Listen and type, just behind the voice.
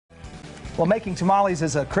Well, making tamales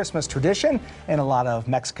is a Christmas tradition in a lot of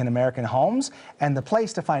Mexican-American homes, and the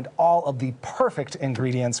place to find all of the perfect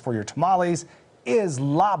ingredients for your tamales is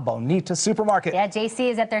La Bonita Supermarket. Yeah,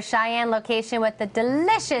 JC is at their Cheyenne location with the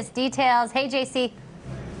delicious details. Hey, JC.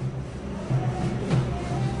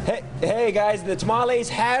 Hey guys, the tamales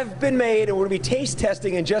have been made and we're going to be taste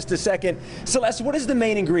testing in just a second. Celeste, what is the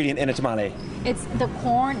main ingredient in a tamale? It's the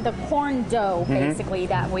corn dough, basically,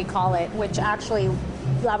 that we call it, which actually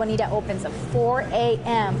La Bonita opens at 4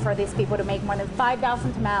 a.m. for these people to make more than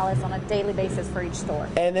 5,000 tamales on a daily basis for each store.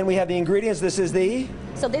 And then we have the ingredients. This is the...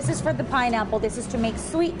 So this is for the pineapple. This is to make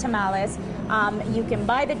sweet tamales. You can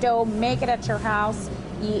buy the dough, make it at your house,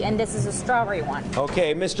 and this is a strawberry one.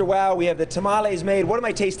 Okay, Mr. Wow, we have the tamales made. What am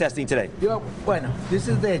I taste testing today? Bueno, this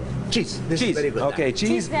is the cheese. This is very good. Okay,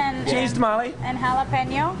 cheese. Cheese tamale. And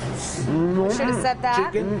jalapeno. I should have said that.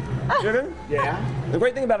 Chicken. Chicken? Yeah. The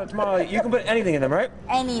great thing about a tamale, you can put anything in them, right?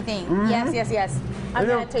 Anything. Yes, yes, yes. I'm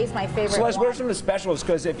going to taste my favorite Celeste, one. what are some of the specials?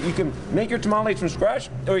 Because if you can make your tamales from scratch,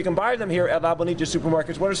 or you can buy them here at La Bonita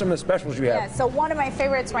Supermarkets, what are some of the specials you have? Yeah, so one of my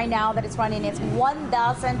favorites right now that it's running is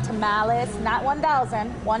 1,000 tamales, not 1,000,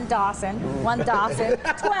 1,000, 1,000,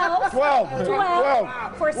 12.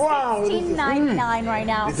 12 for $16.99 right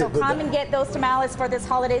now. So come and get those tamales for this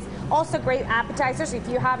holidays. Also great appetizers. If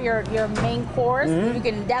you have your main course, you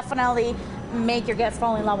can definitely make your guests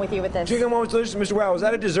fall in love with you with this. Chicken one was delicious, Mr. Wow. Is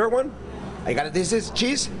that a dessert one? I got it. This is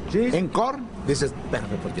cheese and corn. This is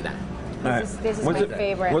perfect for that. This is my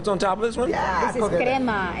favorite. What's on top of this one? This is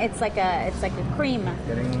crema. It's like a cream.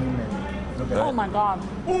 Oh my god.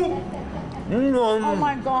 Oh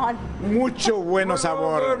my god. Mucho bueno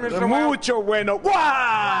sabor. Mucho bueno. Wow!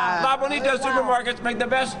 La Bonita Supermarkets make the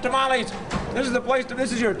best tamales. This is the place.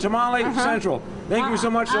 This is your tamale central. Thank you so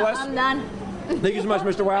much, Celeste. I'm done. Thank you so much,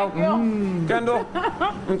 Mr. Wow. Kendall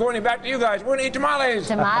and Courtney, back to you guys. We're gonna eat tamales.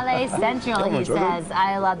 Tamale Central, he says.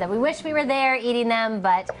 I love that. We wish we were there eating them,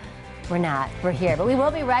 but we're not. We're here. But we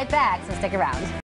will be right back, so stick around.